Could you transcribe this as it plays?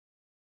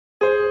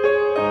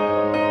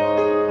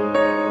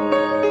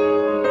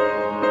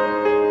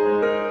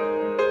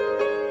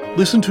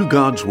Listen to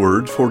God's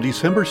Word for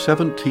December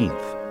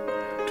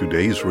 17th.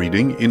 Today's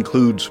reading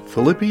includes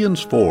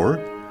Philippians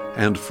 4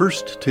 and 1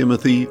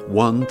 Timothy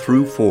 1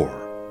 through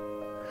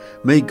 4.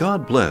 May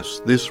God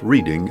bless this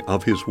reading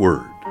of His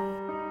Word.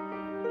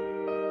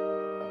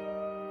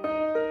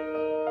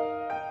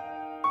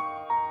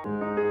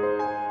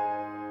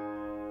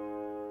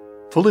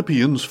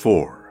 Philippians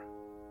 4.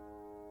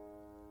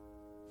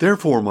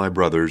 Therefore, my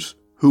brothers,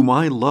 whom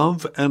I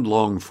love and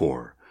long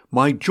for,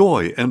 my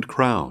joy and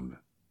crown,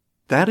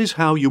 that is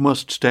how you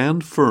must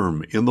stand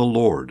firm in the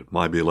Lord,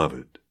 my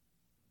beloved.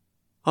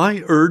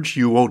 I urge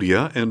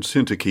Euodia and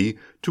Syntyche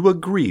to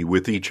agree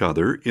with each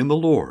other in the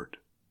Lord.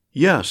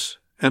 Yes,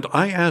 and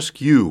I ask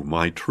you,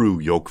 my true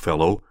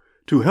yokefellow,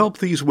 to help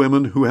these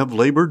women who have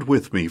labored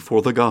with me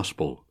for the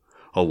gospel,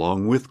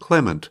 along with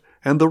Clement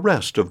and the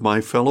rest of my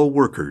fellow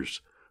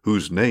workers,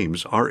 whose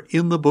names are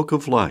in the book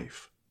of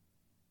life.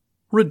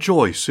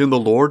 Rejoice in the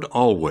Lord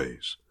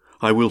always.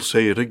 I will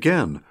say it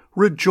again,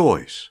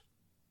 rejoice.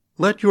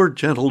 Let your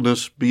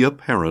gentleness be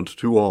apparent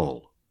to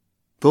all.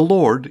 The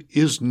Lord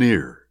is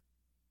near.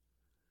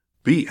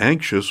 Be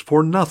anxious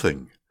for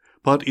nothing,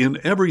 but in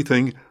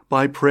everything,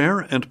 by prayer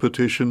and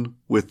petition,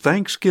 with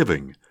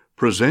thanksgiving,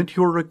 present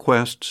your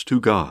requests to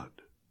God.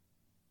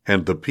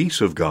 And the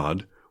peace of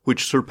God,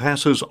 which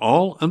surpasses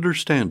all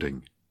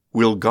understanding,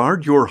 will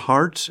guard your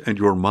hearts and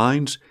your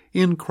minds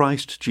in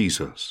Christ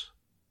Jesus.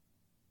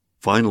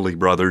 Finally,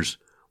 brothers,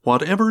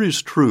 whatever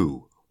is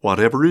true,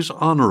 whatever is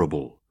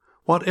honorable,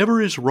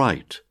 whatever is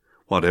right,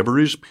 whatever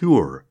is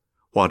pure,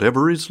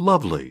 whatever is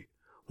lovely,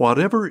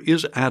 whatever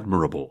is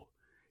admirable,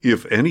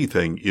 if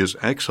anything is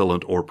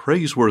excellent or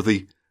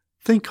praiseworthy,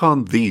 think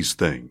on these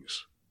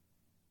things.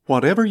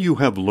 Whatever you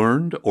have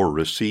learned or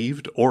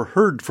received or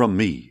heard from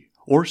me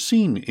or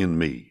seen in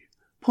me,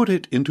 put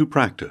it into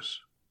practice,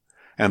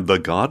 and the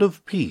God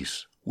of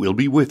peace will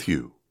be with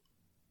you.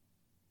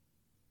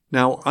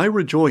 Now I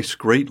rejoice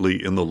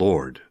greatly in the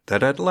Lord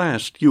that at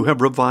last you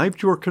have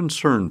revived your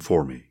concern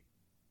for me.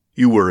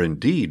 You were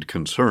indeed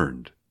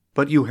concerned,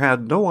 but you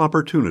had no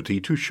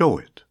opportunity to show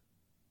it.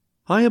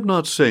 I am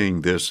not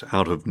saying this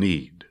out of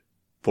need,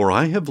 for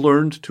I have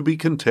learned to be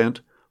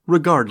content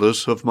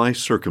regardless of my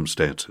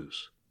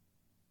circumstances.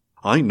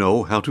 I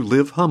know how to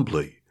live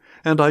humbly,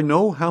 and I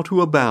know how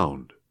to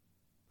abound.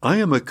 I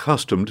am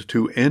accustomed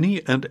to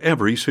any and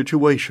every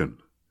situation,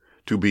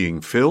 to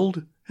being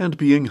filled and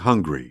being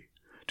hungry,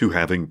 to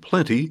having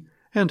plenty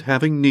and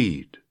having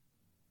need.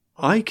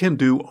 I can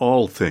do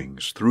all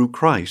things through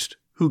Christ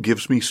who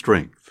gives me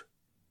strength.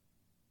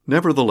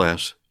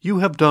 Nevertheless, you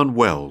have done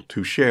well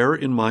to share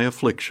in my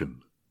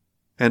affliction.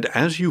 And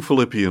as you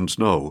Philippians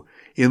know,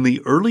 in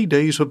the early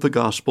days of the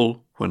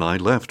gospel, when I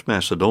left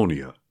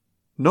Macedonia,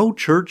 no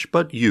church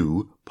but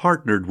you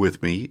partnered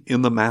with me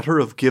in the matter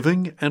of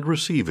giving and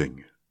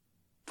receiving.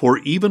 For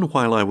even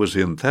while I was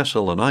in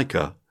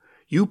Thessalonica,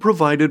 you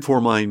provided for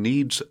my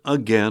needs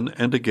again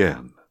and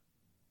again.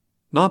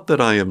 Not that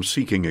I am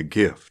seeking a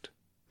gift,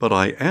 but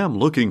I am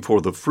looking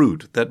for the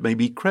fruit that may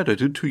be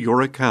credited to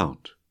your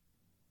account.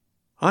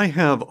 I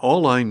have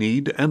all I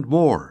need and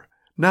more,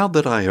 now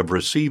that I have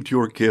received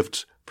your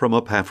gifts from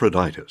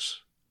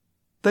Epaphroditus.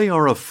 They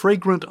are a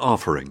fragrant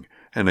offering,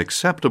 an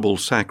acceptable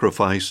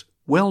sacrifice,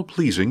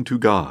 well-pleasing to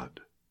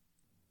God.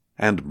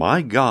 And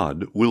my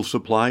God will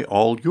supply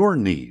all your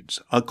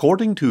needs,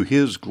 according to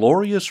His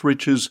glorious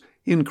riches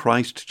in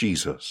Christ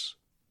Jesus.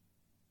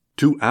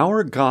 To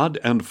our God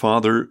and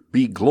Father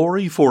be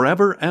glory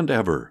forever and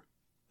ever.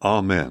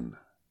 Amen.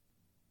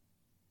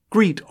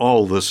 Greet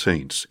all the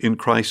saints in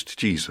Christ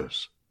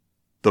Jesus.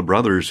 The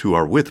brothers who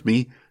are with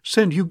me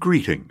send you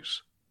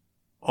greetings.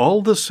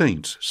 All the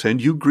saints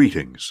send you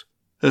greetings,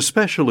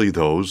 especially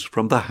those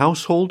from the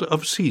household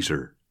of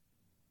Caesar.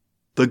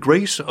 The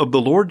grace of the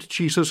Lord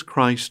Jesus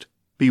Christ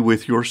be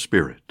with your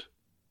spirit.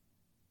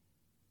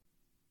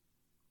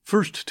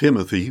 1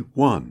 Timothy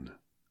 1.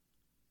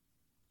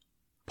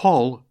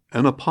 Paul,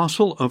 an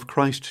apostle of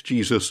Christ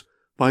Jesus,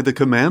 by the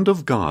command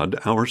of God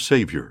our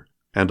Savior,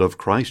 and of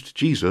Christ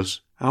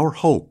Jesus our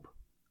hope.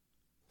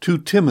 To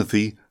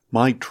Timothy,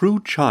 my true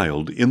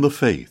child in the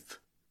faith,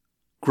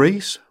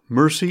 grace,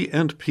 mercy,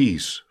 and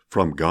peace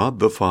from God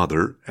the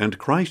Father and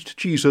Christ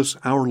Jesus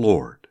our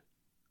Lord.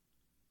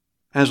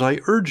 As I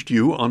urged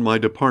you on my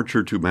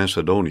departure to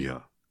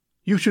Macedonia,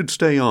 you should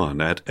stay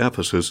on at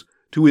Ephesus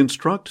to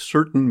instruct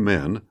certain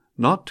men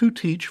not to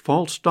teach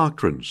false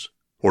doctrines,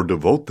 or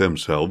devote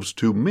themselves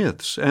to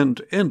myths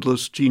and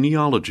endless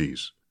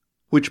genealogies,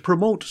 which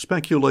promote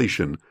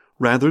speculation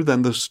rather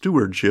than the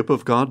stewardship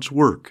of God's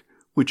work,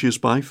 which is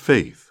by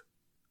faith.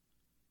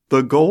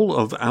 The goal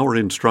of our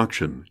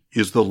instruction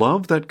is the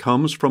love that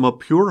comes from a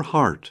pure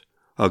heart,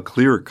 a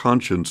clear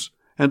conscience,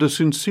 and a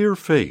sincere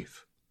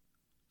faith.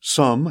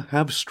 Some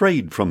have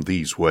strayed from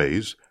these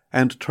ways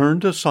and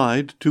turned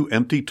aside to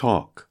empty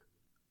talk.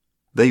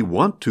 They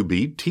want to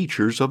be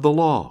teachers of the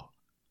law,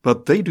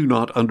 but they do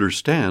not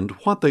understand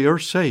what they are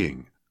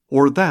saying,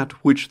 or that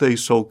which they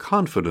so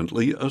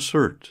confidently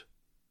assert.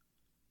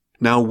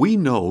 Now we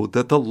know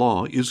that the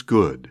law is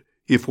good,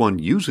 if one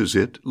uses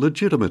it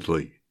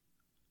legitimately.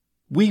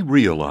 We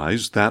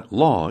realize that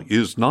law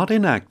is not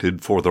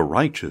enacted for the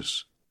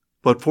righteous,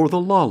 but for the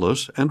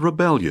lawless and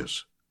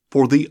rebellious,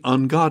 for the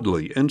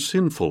ungodly and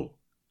sinful,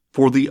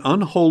 for the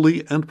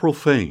unholy and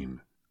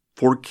profane,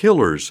 for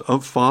killers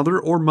of father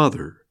or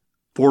mother,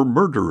 for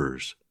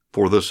murderers,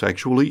 for the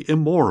sexually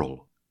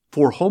immoral,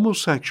 for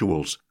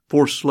homosexuals,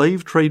 for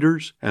slave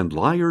traders and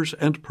liars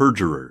and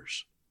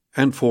perjurers,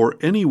 and for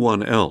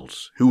anyone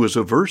else who is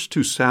averse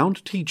to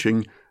sound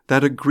teaching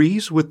that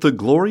agrees with the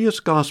glorious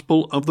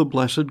gospel of the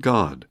blessed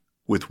God,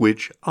 with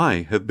which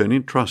I have been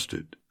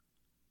entrusted.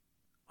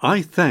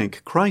 I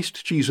thank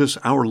Christ Jesus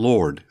our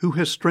Lord, who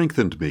has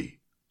strengthened me,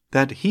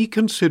 that he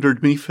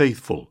considered me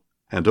faithful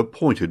and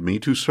appointed me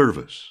to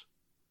service.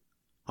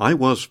 I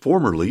was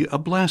formerly a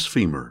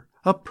blasphemer,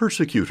 a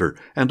persecutor,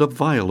 and a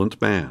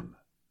violent man.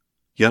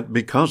 Yet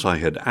because I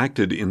had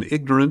acted in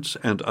ignorance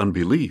and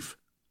unbelief,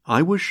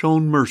 I was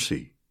shown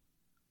mercy.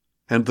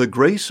 And the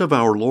grace of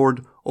our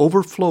Lord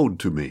overflowed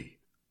to me,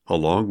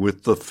 along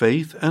with the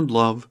faith and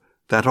love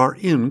that are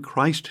in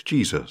Christ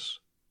Jesus.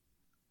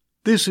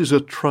 This is a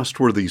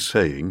trustworthy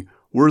saying,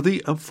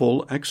 worthy of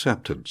full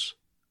acceptance.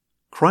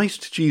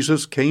 Christ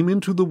Jesus came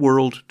into the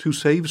world to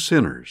save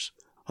sinners,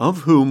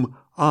 of whom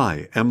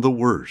I am the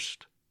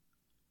worst.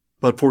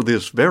 But for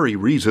this very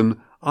reason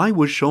I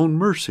was shown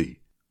mercy,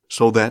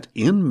 so that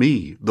in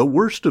me, the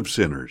worst of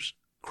sinners,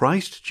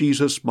 Christ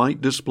Jesus might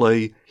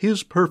display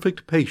his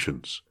perfect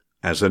patience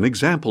as an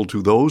example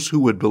to those who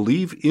would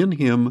believe in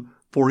him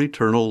for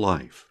eternal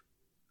life.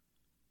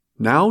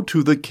 Now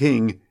to the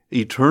King,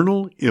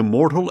 eternal,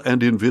 immortal,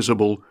 and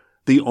invisible,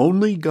 the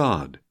only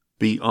God,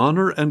 be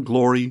honor and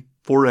glory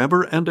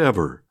forever and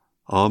ever.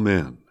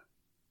 Amen.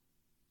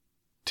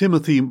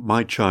 Timothy,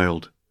 my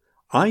child,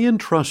 I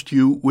entrust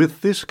you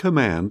with this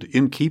command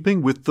in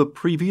keeping with the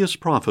previous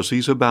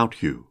prophecies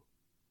about you,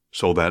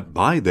 so that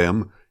by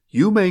them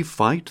you may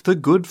fight the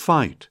good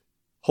fight,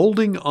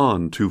 holding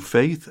on to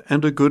faith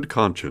and a good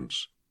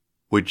conscience,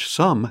 which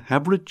some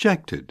have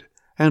rejected,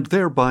 and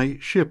thereby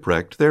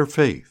shipwrecked their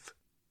faith.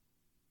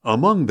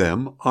 Among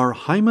them are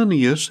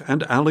Hymenaeus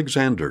and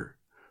Alexander,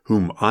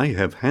 whom I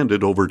have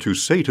handed over to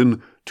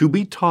Satan to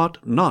be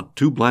taught not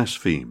to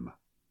blaspheme.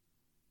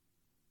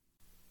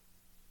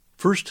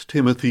 1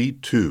 Timothy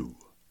 2.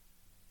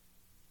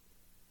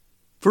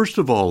 First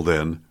of all,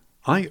 then,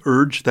 I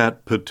urge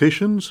that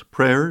petitions,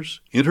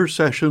 prayers,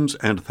 intercessions,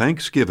 and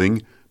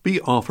thanksgiving be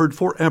offered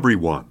for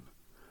everyone,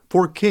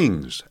 for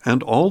kings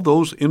and all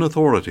those in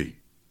authority,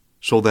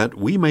 so that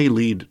we may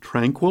lead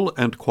tranquil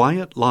and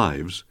quiet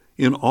lives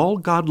in all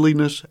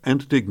godliness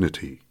and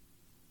dignity.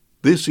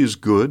 This is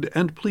good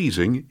and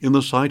pleasing in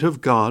the sight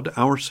of God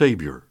our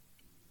Savior,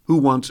 who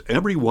wants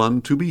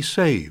everyone to be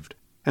saved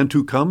and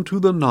to come to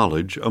the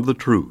knowledge of the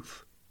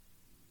truth.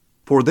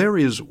 For there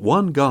is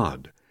one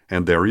God,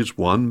 and there is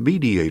one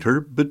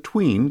mediator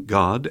between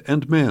God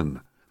and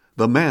men,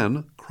 the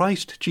man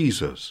Christ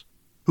Jesus,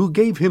 who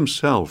gave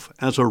himself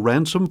as a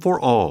ransom for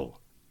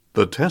all,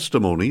 the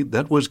testimony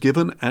that was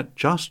given at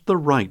just the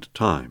right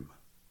time.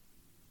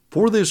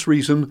 For this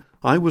reason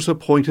I was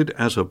appointed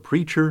as a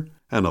preacher,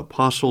 an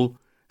apostle,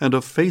 and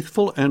a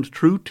faithful and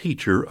true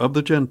teacher of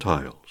the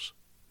Gentiles.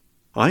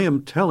 I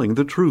am telling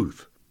the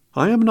truth.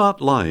 I am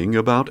not lying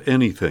about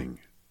anything.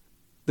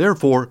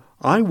 Therefore,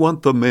 I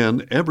want the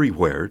men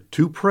everywhere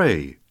to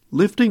pray,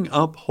 lifting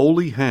up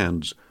holy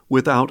hands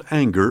without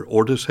anger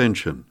or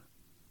dissension.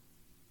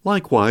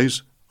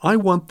 Likewise, I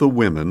want the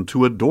women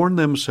to adorn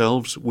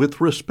themselves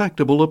with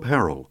respectable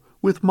apparel,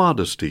 with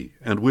modesty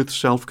and with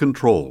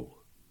self-control,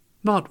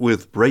 not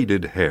with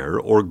braided hair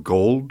or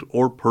gold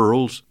or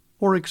pearls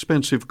or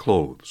expensive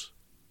clothes,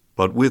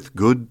 but with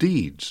good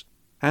deeds,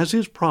 as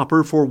is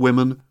proper for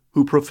women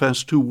who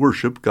profess to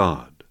worship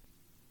God.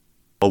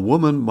 A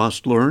woman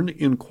must learn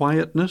in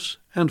quietness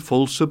and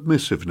full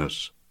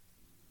submissiveness.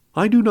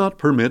 I do not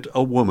permit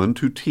a woman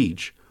to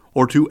teach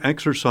or to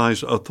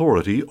exercise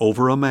authority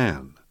over a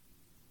man.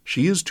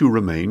 She is to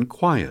remain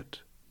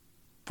quiet.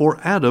 For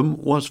Adam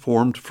was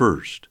formed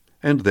first,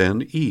 and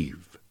then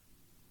Eve.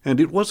 And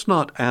it was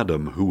not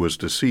Adam who was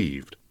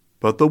deceived,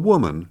 but the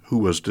woman who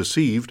was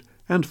deceived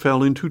and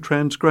fell into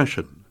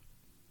transgression.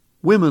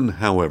 Women,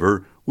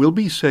 however, will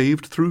be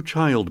saved through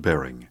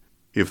childbearing,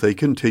 if they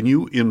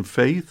continue in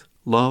faith,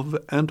 love,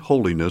 and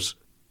holiness,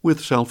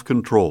 with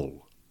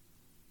self-control.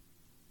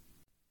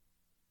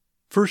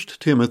 1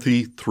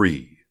 Timothy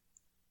 3.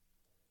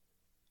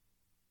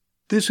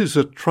 This is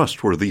a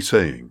trustworthy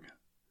saying.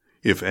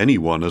 If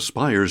anyone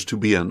aspires to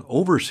be an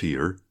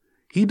overseer,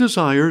 he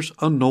desires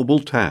a noble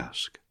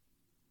task.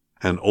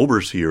 An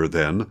overseer,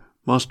 then,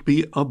 must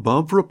be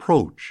above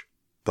reproach,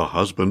 the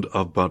husband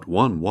of but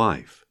one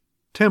wife,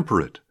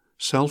 temperate,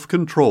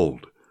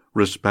 self-controlled,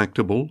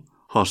 respectable,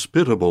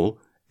 hospitable,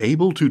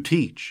 able to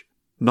teach,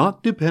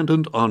 not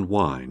dependent on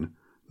wine,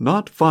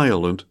 not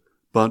violent,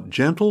 but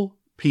gentle,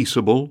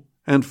 peaceable,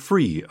 and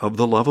free of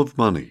the love of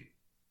money.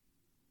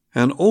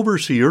 An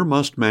overseer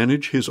must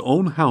manage his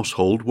own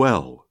household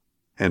well,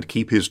 and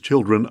keep his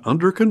children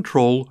under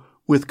control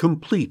with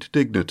complete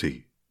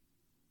dignity.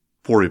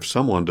 For if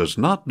someone does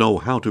not know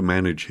how to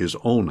manage his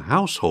own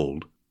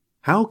household,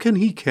 How can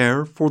he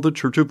care for the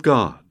church of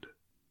God?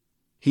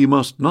 He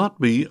must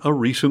not be a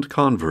recent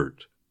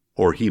convert,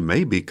 or he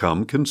may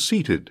become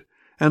conceited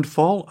and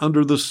fall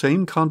under the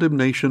same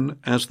condemnation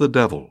as the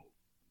devil.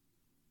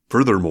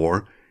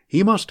 Furthermore,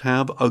 he must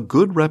have a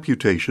good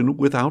reputation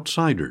with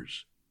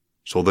outsiders,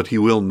 so that he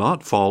will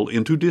not fall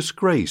into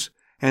disgrace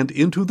and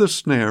into the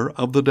snare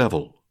of the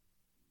devil.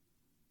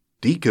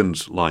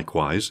 Deacons,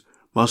 likewise,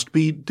 must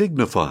be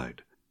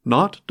dignified,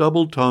 not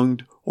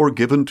double-tongued or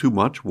given to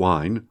much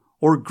wine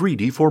or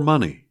greedy for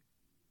money.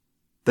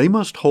 They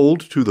must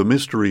hold to the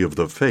mystery of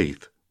the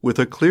faith with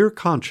a clear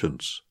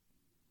conscience.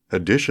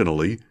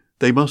 Additionally,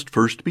 they must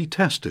first be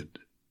tested.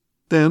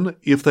 Then,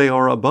 if they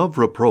are above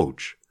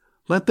reproach,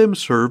 let them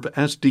serve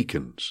as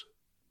deacons.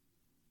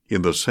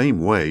 In the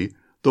same way,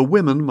 the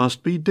women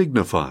must be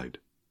dignified,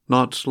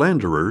 not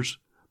slanderers,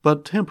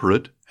 but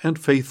temperate and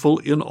faithful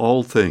in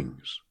all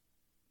things.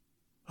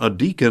 A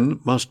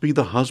deacon must be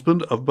the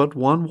husband of but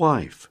one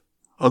wife,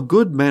 a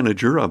good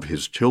manager of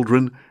his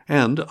children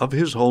and of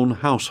his own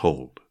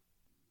household.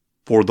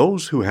 For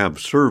those who have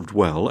served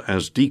well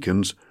as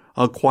deacons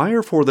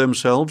acquire for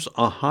themselves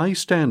a high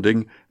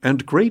standing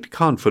and great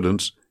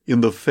confidence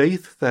in the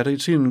faith that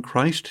is in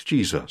Christ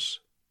Jesus.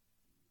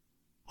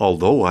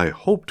 Although I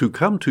hope to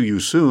come to you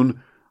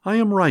soon, I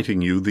am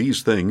writing you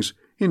these things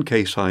in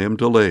case I am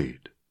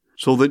delayed,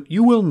 so that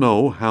you will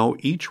know how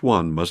each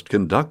one must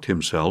conduct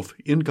himself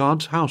in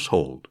God's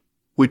household,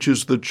 which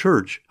is the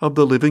church of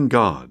the living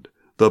God,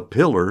 the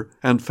pillar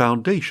and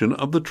foundation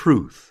of the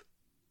truth.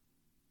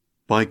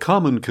 By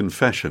common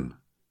confession,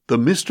 the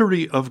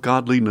mystery of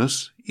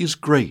godliness is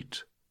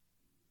great.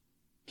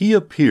 He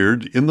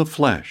appeared in the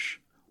flesh,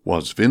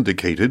 was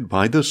vindicated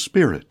by the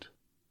Spirit,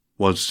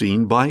 was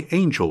seen by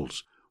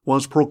angels,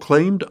 was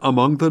proclaimed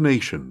among the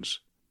nations,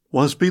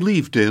 was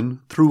believed in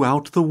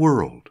throughout the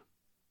world,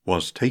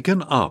 was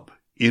taken up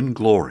in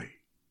glory.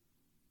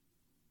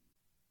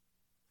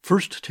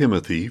 1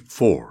 Timothy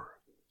 4.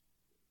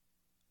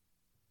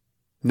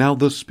 Now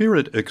the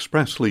Spirit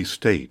expressly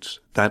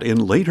states that in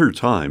later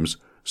times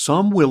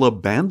some will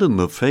abandon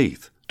the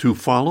faith to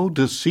follow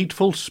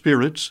deceitful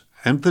spirits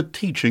and the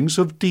teachings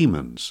of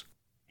demons,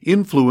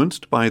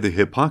 influenced by the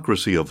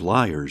hypocrisy of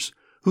liars,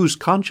 whose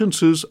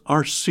consciences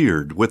are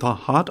seared with a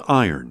hot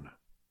iron.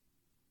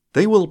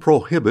 They will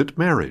prohibit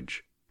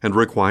marriage and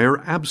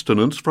require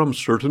abstinence from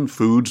certain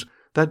foods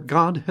that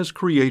God has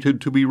created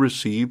to be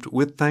received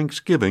with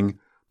thanksgiving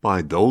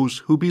by those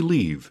who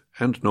believe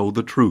and know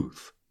the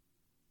truth.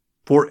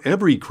 For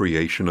every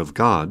creation of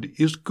God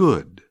is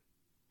good,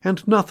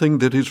 and nothing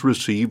that is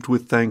received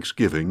with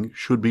thanksgiving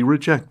should be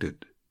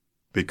rejected,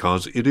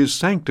 because it is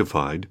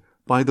sanctified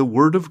by the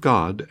word of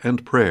God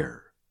and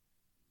prayer.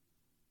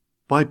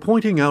 By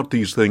pointing out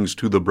these things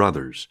to the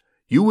brothers,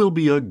 you will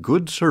be a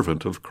good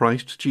servant of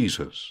Christ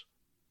Jesus,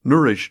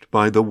 nourished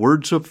by the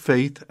words of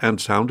faith and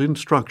sound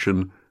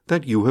instruction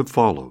that you have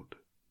followed.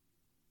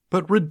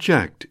 But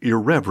reject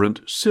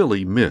irreverent,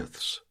 silly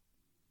myths.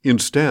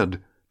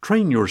 Instead,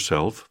 train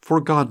yourself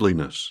for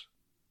godliness.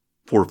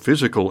 For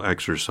physical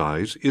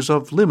exercise is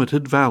of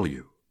limited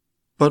value,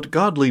 but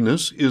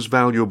godliness is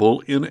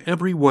valuable in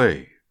every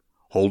way,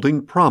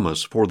 holding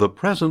promise for the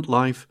present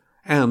life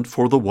and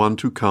for the one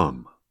to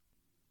come.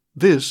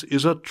 This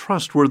is a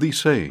trustworthy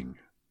saying,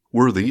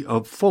 worthy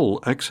of full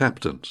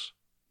acceptance.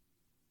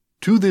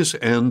 To this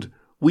end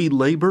we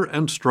labor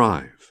and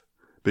strive,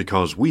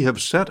 because we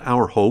have set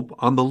our hope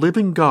on the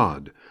living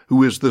God,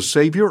 who is the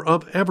Savior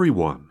of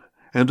everyone,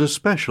 and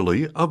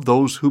especially of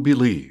those who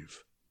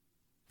believe.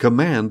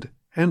 Command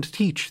and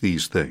teach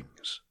these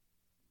things.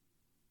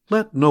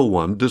 Let no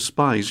one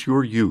despise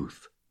your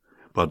youth,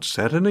 but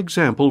set an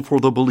example for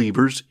the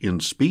believers in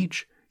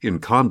speech, in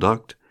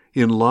conduct,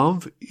 in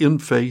love, in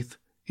faith,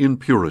 in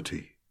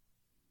purity.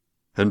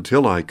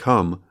 Until I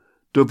come,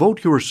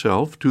 devote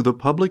yourself to the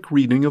public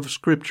reading of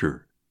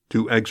Scripture,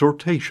 to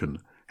exhortation,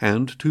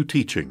 and to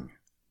teaching.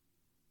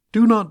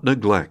 Do not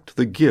neglect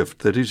the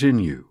gift that is in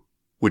you,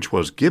 which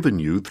was given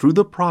you through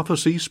the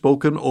prophecy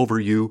spoken over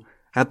you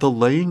at the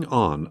laying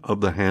on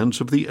of the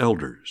hands of the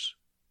elders.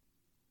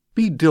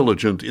 Be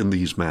diligent in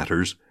these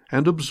matters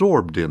and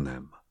absorbed in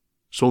them,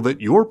 so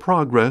that your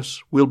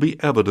progress will be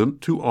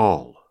evident to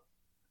all.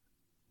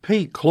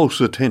 Pay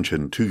close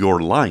attention to your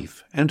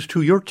life and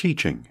to your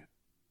teaching.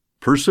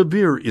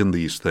 Persevere in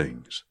these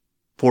things,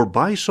 for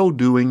by so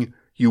doing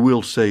you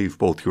will save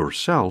both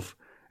yourself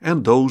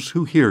and those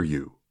who hear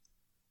you.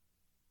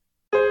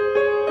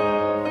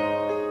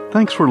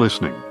 Thanks for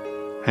listening,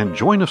 and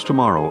join us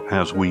tomorrow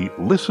as we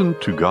listen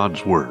to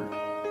God's Word.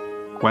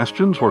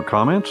 Questions or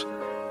comments?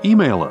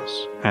 Email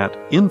us at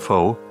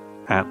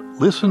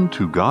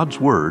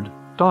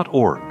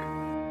info@listentogodsword.org.